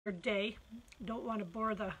day. Don't want to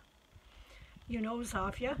bore the nose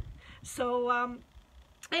off you. So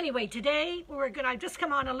anyway, today I've just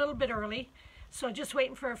come on a little bit early, so just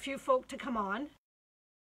waiting for a few folk to come on.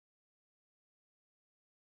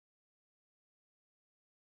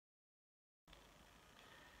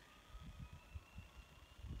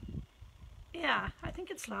 Yeah, I think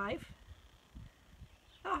it's live.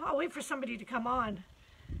 Oh, I'll wait for somebody to come on.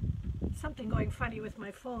 Something going funny with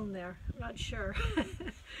my phone there. I'm not sure.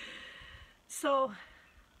 So,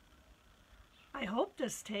 I hope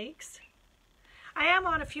this takes. I am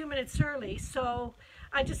on a few minutes early, so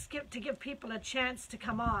I just give people a chance to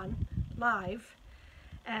come on live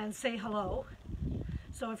and say hello.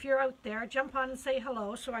 So if you're out there, jump on and say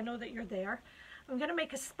hello so I know that you're there. I'm going to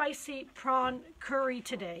make a spicy prawn curry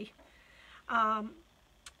today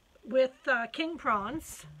with King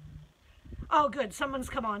Prawns. Oh, good. Someone's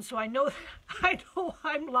come on, so I know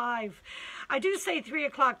I'm live. I do say 3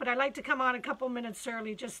 o'clock, but I like to come on a couple minutes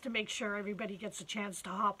early just to make sure everybody gets a chance to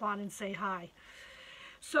hop on and say hi.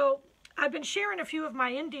 So I've been sharing a few of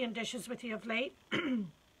my Indian dishes with you of late.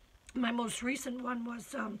 My most recent one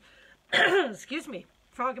was, excuse me,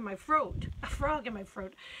 frog in my throat. A frog in my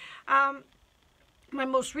throat. My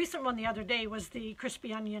most recent one the other day was the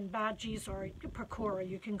crispy onion bhajis, or pakora,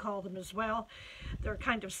 you can call them as well. They're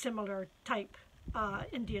kind of similar type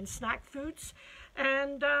Indian snack foods.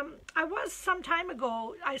 And I was some time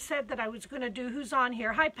ago, I said that I was going to do Who's On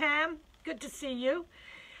Here. Hi Pam, good to see you.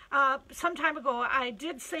 Some time ago I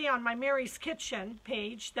did say on my Mary's Kitchen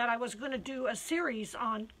page that I was going to do a series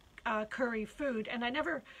on curry food, and I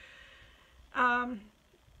never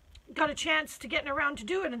got a chance to getting around to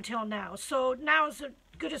do it until now. So now is as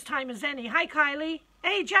good as time as any. Hi Kylie.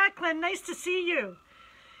 Hey Jacqueline, nice to see you.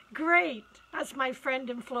 Great. That's my friend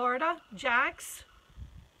in Florida, Jax.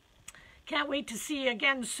 Can't wait to see you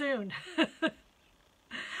again soon.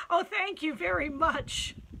 Oh, thank you very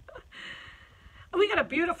much. We got a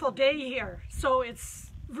beautiful day here. So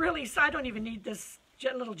it's really, I don't even need this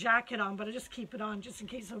little jacket on, but I just keep it on just in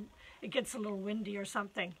case it gets a little windy or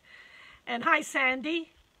something. And hi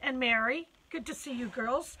Sandy and Mary, good to see you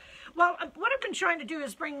girls. Well, what I've been trying to do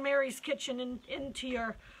is bring Mary's Kitchen into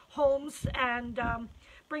your homes and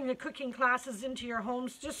bring the cooking classes into your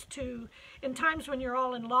homes just to, in times when you're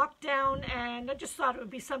all in lockdown, and I just thought it would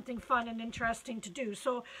be something fun and interesting to do.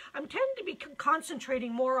 So I'm tending to be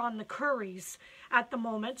concentrating more on the curries at the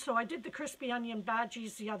moment. So I did the crispy onion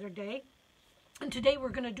bhajis the other day, and today we're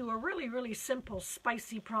going to do a really, really simple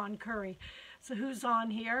spicy prawn curry. So who's on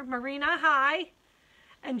here? Marina, hi.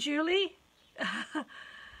 And Julie?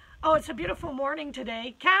 Oh, it's a beautiful morning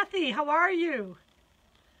today. Kathy, how are you?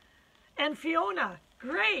 And Fiona,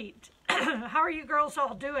 great. How are you girls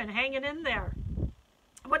all doing? Hanging in there?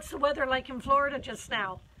 What's the weather like in Florida just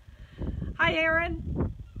now? Hi,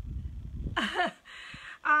 Erin.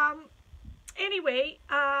 Anyway,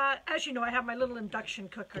 as you know, I have my little induction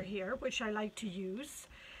cooker here, which I like to use.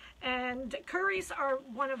 And curries are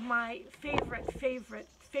one of my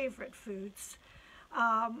favorite foods.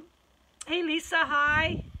 Hey Lisa,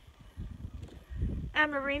 hi.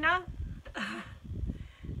 And Marina.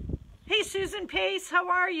 Hey Susan Pace, how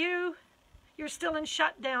are you? You're still in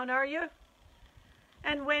shutdown, are you?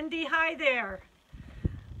 And Wendy, hi there.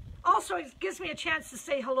 Also, it gives me a chance to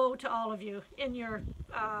say hello to all of you in your,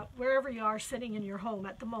 wherever you are sitting in your home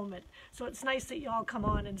at the moment. So it's nice that you all come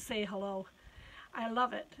on and say hello. I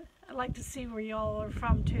love it. I like to see where you all are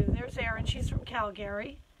from too. There's Erin, she's from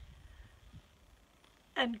Calgary.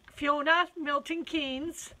 And Fiona, Milton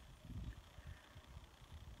Keynes.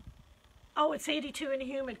 Oh, it's 82 and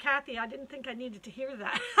humid. Kathy, I didn't think I needed to hear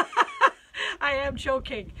that. I am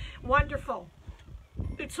joking. Wonderful.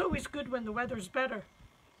 It's always good when the weather's better.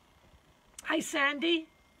 Hi, Sandy.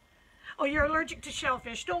 Oh, you're allergic to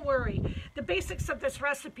shellfish. Don't worry. The basics of this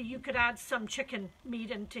recipe, you could add some chicken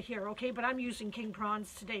meat into here, okay? But I'm using King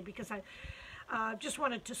Prawns today because I just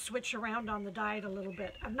wanted to switch around on the diet a little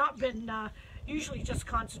bit. I've not been usually just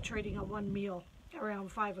concentrating on one meal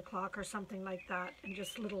around 5 o'clock or something like that, and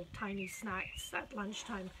just little tiny snacks at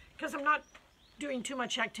lunchtime because I'm not doing too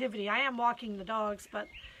much activity. I am walking the dogs, but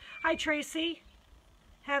hi Tracy,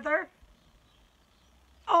 Heather.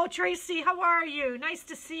 Oh Tracy, how are you? Nice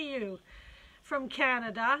to see you from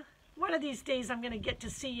Canada. One of these days I'm going to get to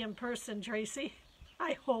see you in person, Tracy.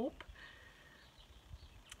 I hope.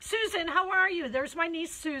 Susan, how are you? There's my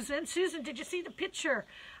niece Susan. Susan, did you see the picture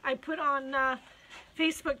I put on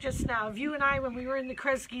Facebook just now of you and I when we were in the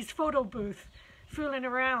Kresge's photo booth fooling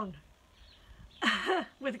around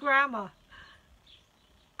with Grandma?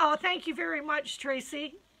 Oh, thank you very much,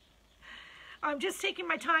 Tracy. I'm just taking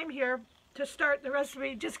my time here to start the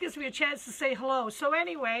recipe. Just gives me a chance to say hello. So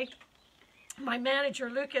anyway, my manager,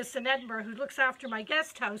 Lucas in Edinburgh, who looks after my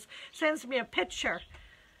guest house, sends me a picture.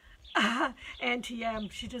 Auntie M,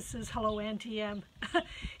 she just says, hello, Auntie M.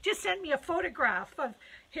 Just sent me a photograph of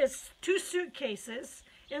his 2 suitcases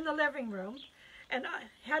in the living room, and I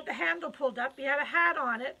had the handle pulled up. He had a hat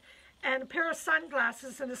on it and a pair of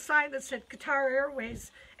sunglasses and a sign that said Qatar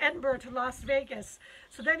Airways, Edinburgh to Las Vegas.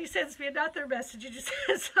 So then he sends me another message. He just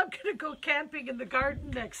says, I'm going to go camping in the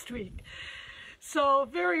garden next week. So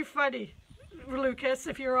very funny, Lucas,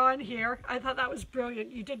 if you're on here. I thought that was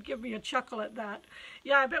brilliant. You did give me a chuckle at that.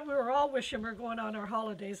 Yeah, I bet we were all wishing we were going on our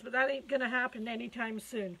holidays, but that ain't going to happen anytime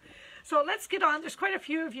soon. So let's get on. There's quite a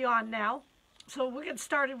few of you on now. So we'll get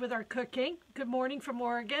started with our cooking. Good morning from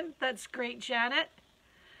Oregon. That's great, Janet.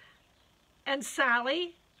 And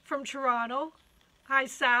Sally from Toronto. Hi,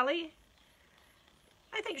 Sally.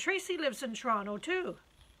 I think Tracy lives in Toronto, too.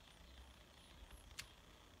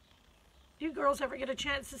 You girls ever get a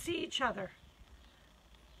chance to see each other?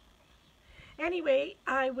 Anyway,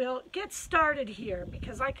 I will get started here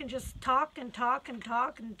because I can just talk and talk and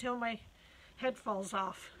talk until my head falls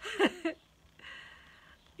off.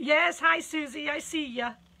 Yes, hi, Susie. I see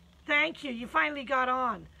ya. Thank you. You finally got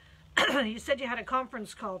on. You said you had a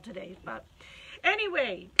conference call today, but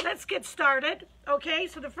anyway, let's get started. Okay,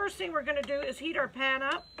 so the first thing we're going to do is heat our pan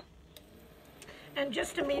up, and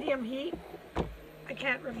just a medium heat. I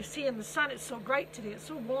can't really see in the sun. It's so bright today. It's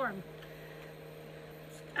so warm.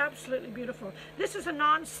 It's absolutely beautiful. This is a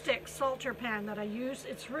non-stick salter pan that I use.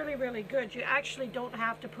 It's really, really good. You actually don't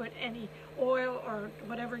have to put any oil or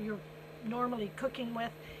whatever you're normally cooking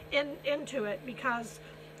with into it because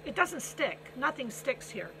it doesn't stick. Nothing sticks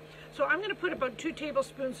here. So I'm going to put about 2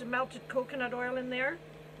 tablespoons of melted coconut oil in there.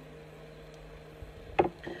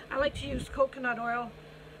 I like to use coconut oil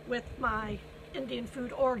with my Indian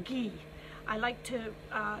food or ghee. I like to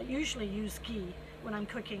usually use ghee when I'm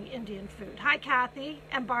cooking Indian food. Hi, Kathy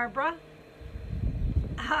and Barbara.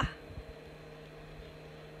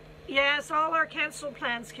 Yes, all our canceled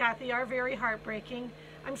plans, Kathy, are very heartbreaking.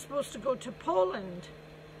 I'm supposed to go to Poland.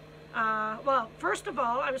 Well, first of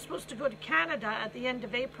all, I was supposed to go to Canada at the end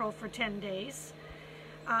of April for 10 days,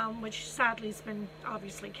 which sadly has been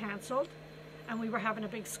obviously canceled. And we were having a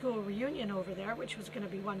big school reunion over there, which was going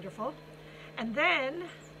to be wonderful. And then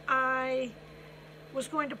I was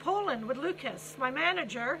going to Poland with Lucas, my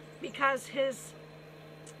manager, because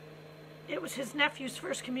it was his nephew's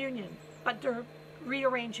first communion, but they're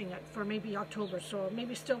rearranging it for maybe October, so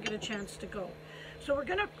maybe still get a chance to go. So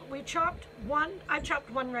I chopped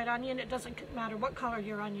 1 red onion. It doesn't matter what color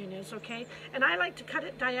your onion is, okay? And I like to cut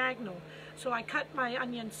it diagonal. So I cut my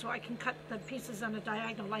onions so I can cut the pieces on a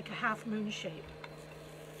diagonal like a half moon shape.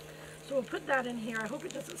 So we'll put that in here. I hope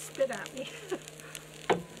it doesn't spit at me.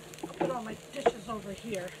 I'll put all my dishes over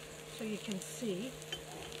here so you can see.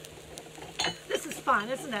 This is fun,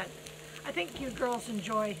 isn't it? I think you girls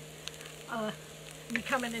enjoy me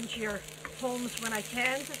coming into your homes when I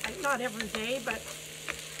can. Not every day, but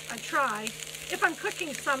I try. If I'm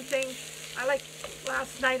cooking something,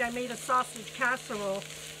 last night I made a sausage casserole,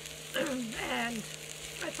 and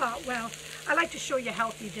I thought, well, I like to show you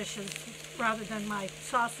healthy dishes rather than my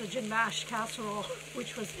sausage and mash casserole,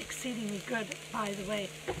 which was exceedingly good, by the way.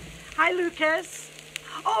 Hi, Lucas.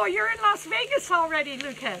 Oh, you're in Las Vegas already,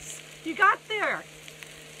 Lucas. You got there.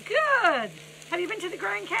 Good. Have you been to the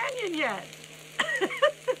Grand Canyon yet?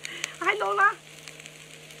 Hi, Lola.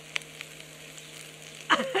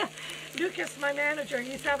 Lucas, my manager,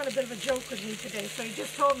 he's having a bit of a joke with me today, so he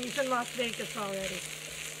just told me he's in Las Vegas already.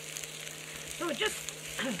 So just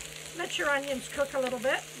let your onions cook a little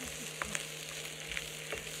bit.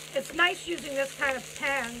 It's nice using this kind of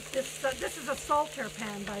pan. This is a salter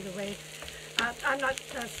pan, by the way. I'm not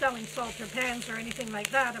selling salter pans or anything like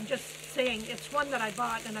that. I'm just saying it's one that I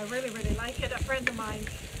bought and I really, really like it. A friend of mine,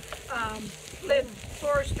 Lynn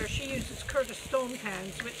Forrester, she uses Curtis Stone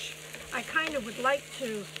pans, which I kind of would like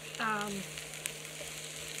to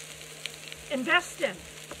invest in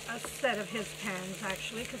a set of his pans,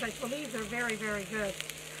 actually, because I believe they're very, very good.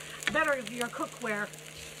 The better your cookware,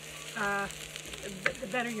 the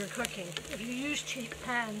better you're cooking. If you use cheap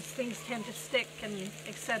pans, things tend to stick and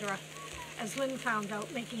etc. As Lynn found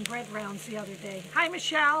out making bread rounds the other day. Hi,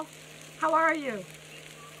 Michelle. How are you?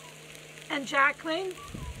 And Jacqueline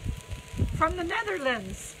from the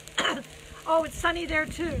Netherlands. Oh, it's sunny there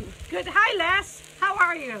too. Good. Hi, Les. How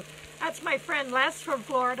are you? That's my friend Les from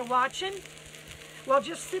Florida watching. Well,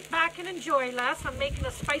 just sit back and enjoy, Les. I'm making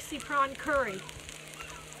a spicy prawn curry.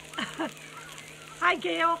 Hi,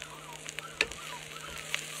 Gail.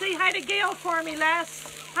 Say hi to Gail for me, Les.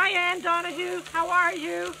 Hi, Ann Donahue. How are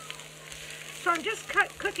you? So I'm just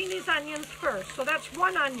cooking these onions first. So that's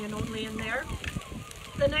one onion only in there.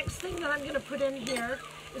 The next thing that I'm going to put in here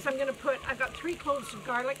is I've got 3 cloves of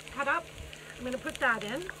garlic cut up. I'm going to put that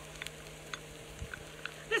in.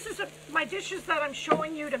 This is my dishes that I'm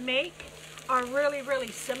showing you to make are really,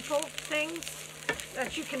 really simple things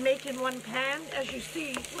that you can make in one pan. As you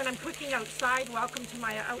see, when I'm cooking outside, welcome to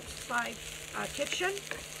my outside kitchen.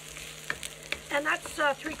 And that's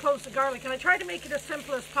 3 cloves of garlic. And I try to make it as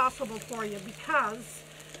simple as possible for you because,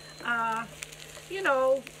 you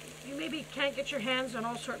know, you maybe can't get your hands on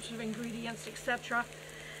all sorts of ingredients, etc.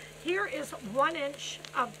 Here is 1 inch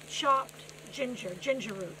of chopped ginger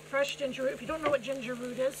root, fresh ginger root. If you don't know what ginger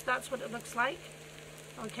root is, that's what it looks like.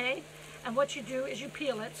 Okay? And what you do is you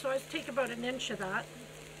peel it. So I take about 1 inch of that.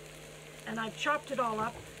 And I've chopped it all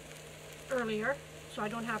up earlier, so I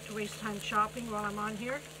don't have to waste time chopping while I'm on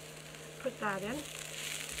here. Put that in.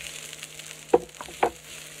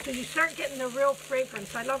 So you start getting the real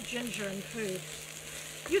fragrance. I love ginger in food.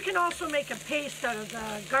 You can also make a paste out of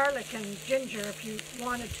the garlic and ginger if you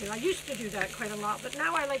wanted to. I used to do that quite a lot, but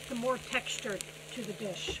now I like the more texture to the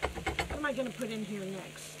dish. What am I going to put in here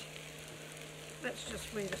next? Let's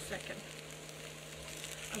just wait a second.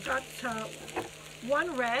 I've got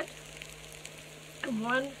 1 red and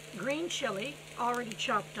 1 green chili already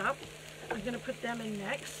chopped up. I'm going to put them in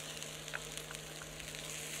next.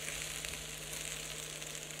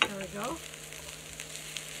 There we go.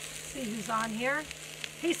 See who's on here.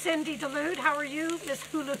 Hey Cindy DeLude, how are you? Miss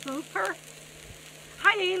Hula Hooper.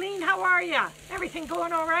 Hi Aileen, how are ya? Everything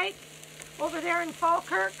going all right over there in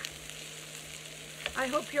Falkirk? I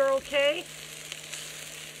hope you're okay.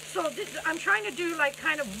 So I'm trying to do like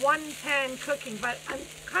kind of one pan cooking, but I'm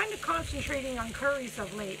kind of concentrating on curries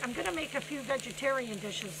of late. I'm going to make a few vegetarian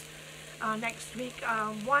dishes next week.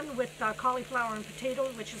 One with cauliflower and potato,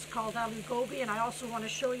 which is called aloo gobi, and I also want to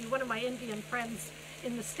show you one of my Indian friends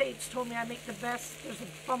in the States told me I make the best, there's a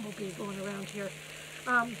bumblebee going around here,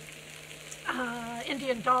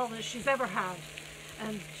 Indian dal that she's ever had.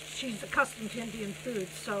 And she's accustomed to Indian food,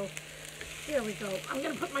 so here we go. I'm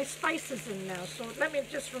going to put my spices in now. So let me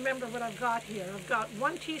just remember what I've got here. I've got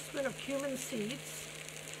 1 teaspoon of cumin seeds,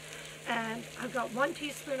 and I've got 1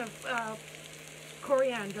 teaspoon of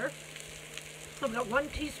coriander. I've got 1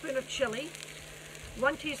 teaspoon of chili,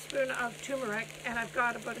 1 teaspoon of turmeric, and I've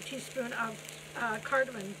got about 1 teaspoon of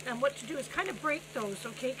cardamon. And what to do is kind of break those,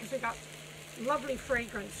 okay, because they got lovely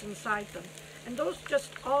fragrance inside them. And those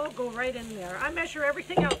just all go right in there. I measure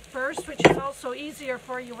everything out first, which is also easier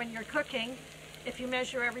for you when you're cooking if you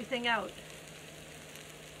measure everything out.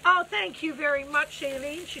 Oh, thank you very much,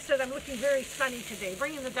 Aileen. She said I'm looking very sunny today,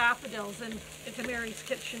 bringing the daffodils into Mary's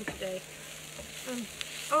kitchen today.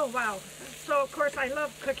 Oh, wow. So, of course, I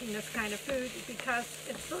love cooking this kind of food because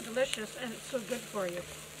it's so delicious and it's so good for you.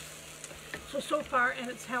 So far, and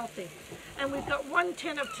it's healthy. And we've got 1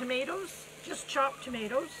 tin of tomatoes, just chopped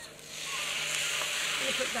tomatoes. I'm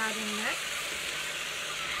going to put that in next.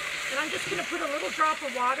 And I'm just going to put a little drop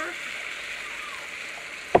of water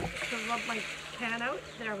just to rub my pan out.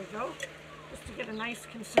 There we go. Just to get a nice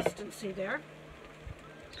consistency there.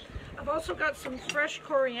 I've also got some fresh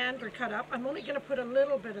coriander cut up. I'm only going to put a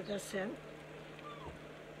little bit of this in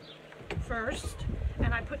first.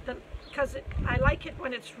 And I put because I like it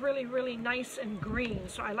when it's really, really nice and green.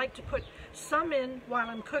 So I like to put some in while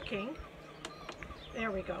I'm cooking.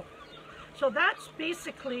 There we go. So that's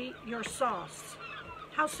basically your sauce.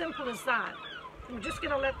 How simple is that? We're just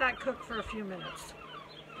going to let that cook for a few minutes.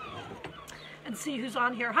 And see who's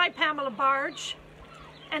on here. Hi, Pamela Barge.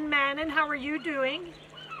 And Manon, how are you doing?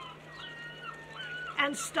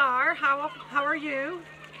 And Star, how are you?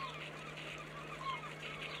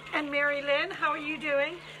 And Mary Lynn, how are you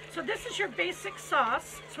doing? So this is your basic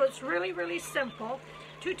sauce. So it's really, really simple.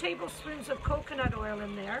 2 tablespoons of coconut oil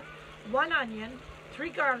in there, 1 onion, 3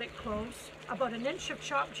 garlic cloves, about 1 inch of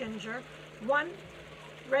chopped ginger, 1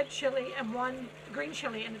 red chili and 1 green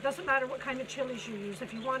chili. And it doesn't matter what kind of chilies you use.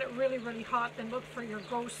 If you want it really, really hot, then look for your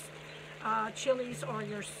ghost chilies or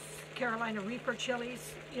your Carolina Reaper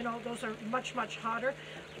chilies. You know, those are much, much hotter.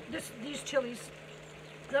 These chilies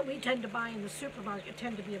that we tend to buy in the supermarket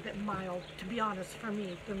tend to be a bit mild. To be honest, for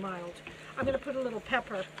me, they're mild. I'm going to put a little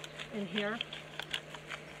pepper in here.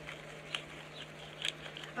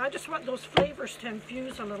 I just want those flavors to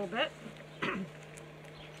infuse a little bit.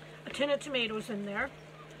 A tin of tomatoes in there.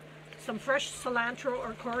 Some fresh cilantro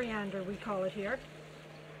or coriander, we call it here.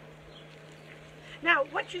 Now,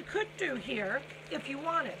 what you could do here, if you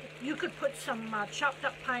wanted, you could put some chopped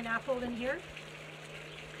up pineapple in here.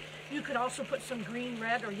 You could also put some green,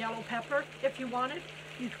 red, or yellow pepper if you wanted.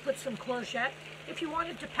 You could put some courgette if you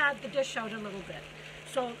wanted to pad the dish out a little bit.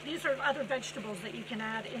 So these are other vegetables that you can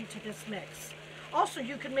add into this mix. Also,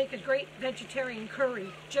 you can make a great vegetarian curry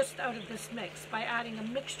just out of this mix by adding a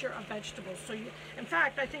mixture of vegetables. So in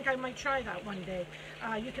fact, I think I might try that one day.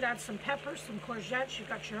 You could add some peppers, some courgettes, you've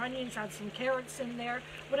got your onions, add some carrots in there,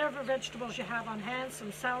 whatever vegetables you have on hand,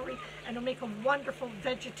 some celery, and it'll make a wonderful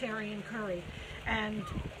vegetarian curry. And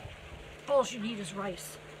all you need is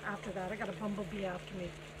rice after that. I got a bumblebee after me.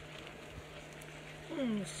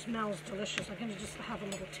 Smells delicious. I'm going to just have a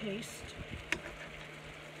little taste.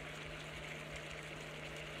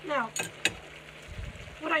 Now,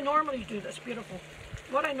 what I normally do that's beautiful,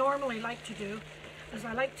 what I normally like to do is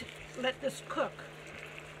I like to let this cook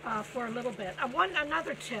for a little bit.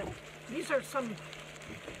 Another tip, these are some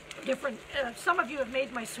different, some of you have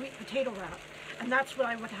made my sweet potato wrap, and that's what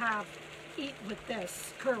I would eat with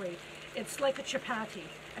this curry. It's like a chapati,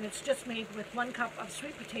 and it's just made with 1 cup of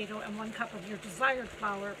sweet potato and 1 cup of your desired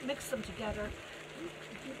flour. Mix them together,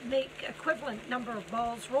 make equivalent number of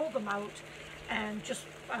balls, roll them out, and just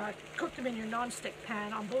cook them in your non-stick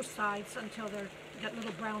pan on both sides until they get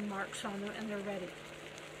little brown marks on them and they're ready.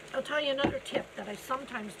 I'll tell you another tip that I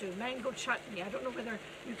sometimes do, mango chutney. I don't know whether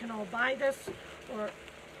you can all buy this, or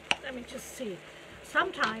let me just see.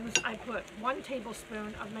 Sometimes I put 1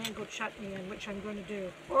 tablespoon of mango chutney in, which I'm going to do,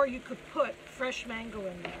 or you could put fresh mango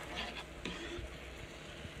in there.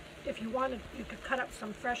 If you wanted, you could cut up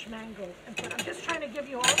some fresh mango and put. I'm just trying to give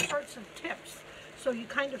you all sorts of tips so you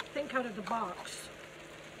kind of think out of the box.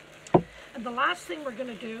 And the last thing we're going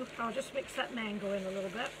to do, I'll just mix that mango in a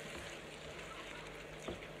little bit.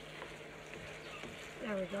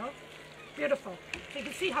 There we go. Beautiful. You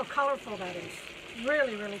can see how colorful that is.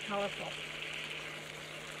 Really, really colorful.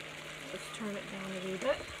 Let's turn it down a wee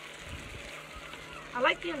bit. I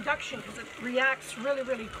like the induction because it reacts really,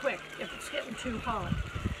 really quick if it's getting too hot.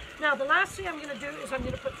 Now, the last thing I'm going to do is I'm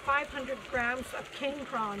going to put 500 grams of king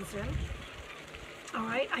prawns in. All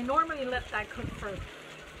right, I normally let that cook for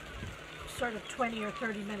sort of 20 or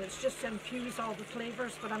 30 minutes just to infuse all the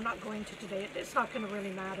flavors, but I'm not going to today. It's not going to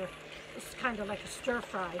really matter. It's kind of like a stir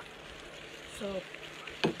fry. So,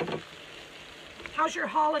 how's your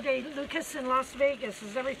holiday, Lucas, in Las Vegas?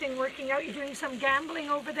 Is everything working out? You doing some gambling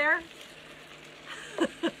over there?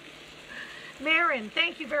 Marin,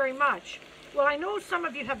 thank you very much. Well, I know some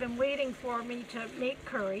of you have been waiting for me to make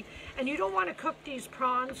curry, and you don't want to cook these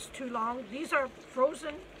prawns too long. These are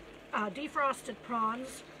frozen, defrosted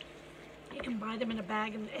prawns. You can buy them in a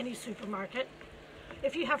bag in any supermarket.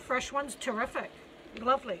 If you have fresh ones, terrific,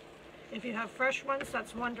 lovely. If you have fresh ones,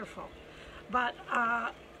 that's wonderful. But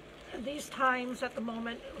these times at the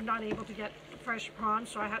moment, I'm not able to get fresh prawns,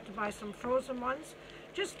 so I had to buy some frozen ones.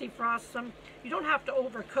 Just defrost them. You don't have to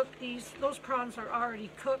overcook these. Those prawns are already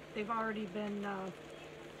cooked. They've already been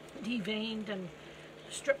deveined and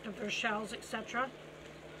stripped of their shells, etc.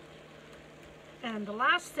 And the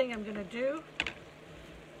last thing I'm going to do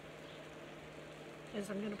is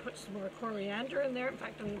I'm going to put some more coriander in there. In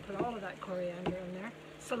fact, I'm going to put all of that coriander in there.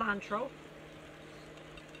 Cilantro.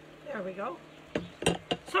 There we go.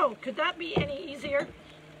 So, could that be any easier?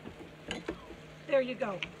 There you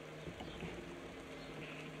go.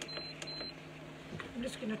 I'm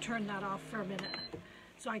just going to turn that off for a minute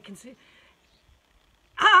so I can see.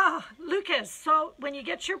 Ah, Lucas, so when you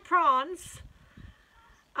get your prawns,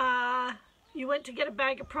 you went to get a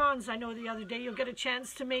bag of prawns, I know, the other day. You'll get a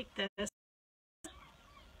chance to make this.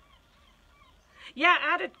 Yeah,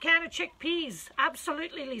 add a can of chickpeas.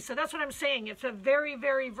 Absolutely, Lisa. That's what I'm saying. It's a very,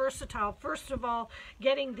 very versatile. First of all,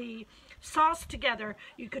 getting the sauce together.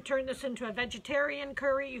 You could turn this into a vegetarian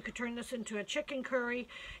curry. You could turn this into a chicken curry.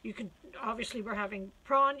 You could, obviously we're having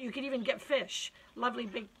prawn. You could even get fish. Lovely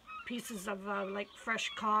big pieces of like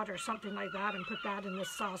fresh cod or something like that, and put that in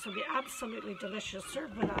this sauce. It'll be absolutely delicious.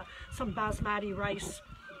 Served with some basmati rice,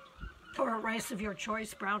 or a rice of your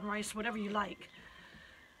choice, brown rice, whatever you like.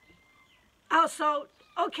 Oh, so,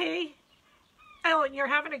 okay. Oh, and you're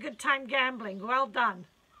having a good time gambling. Well done.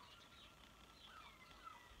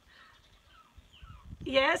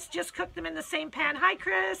 Yes, just cook them in the same pan. Hi,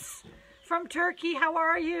 Chris from Turkey. How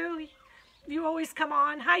are you? You always come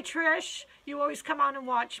on. Hi, Trish. You always come on and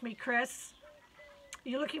watch me, Chris.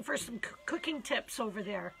 You're looking for some cooking tips over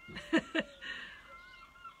there.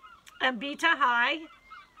 And Beta, hi.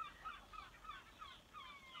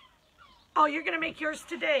 Oh, you're going to make yours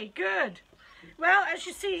today. Good. Well, as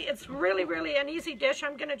you see, it's really, really an easy dish.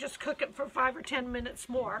 I'm going to just cook it for 5 or 10 minutes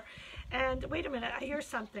more. And wait a minute, I hear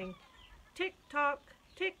something. Tick tock,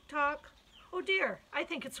 tick tock. Oh dear, I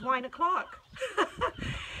think it's wine o'clock.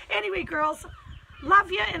 Anyway, girls,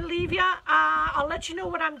 love ya and leave ya. I'll let you know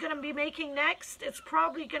what I'm going to be making next. It's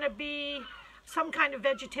probably going to be some kind of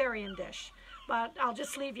vegetarian dish. but I'll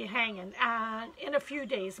just leave you hanging in a few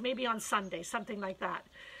days, maybe on Sunday, something like that.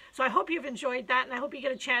 So I hope you've enjoyed that, and I hope you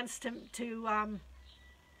get a chance to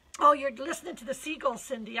oh, you're listening to the seagulls,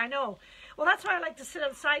 Cindy, I know. Well, that's why I like to sit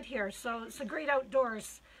outside here, so it's a great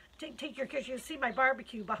outdoors. Take your picture. You see my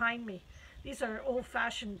barbecue behind me. These are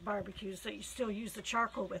old-fashioned barbecues that you still use the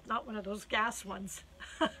charcoal with, not one of those gas ones.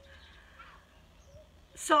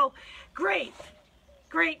 So, great,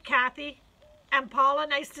 Kathy. And Paula,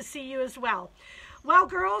 nice to see you as well. Well,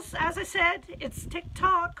 girls, as I said, it's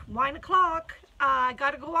tick-tock, 9 o'clock. I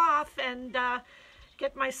got to go off and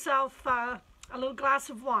get myself a little glass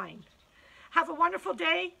of wine. Have a wonderful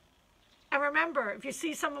day. And remember, if you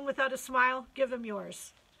see someone without a smile, give them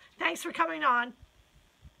yours. Thanks for coming on.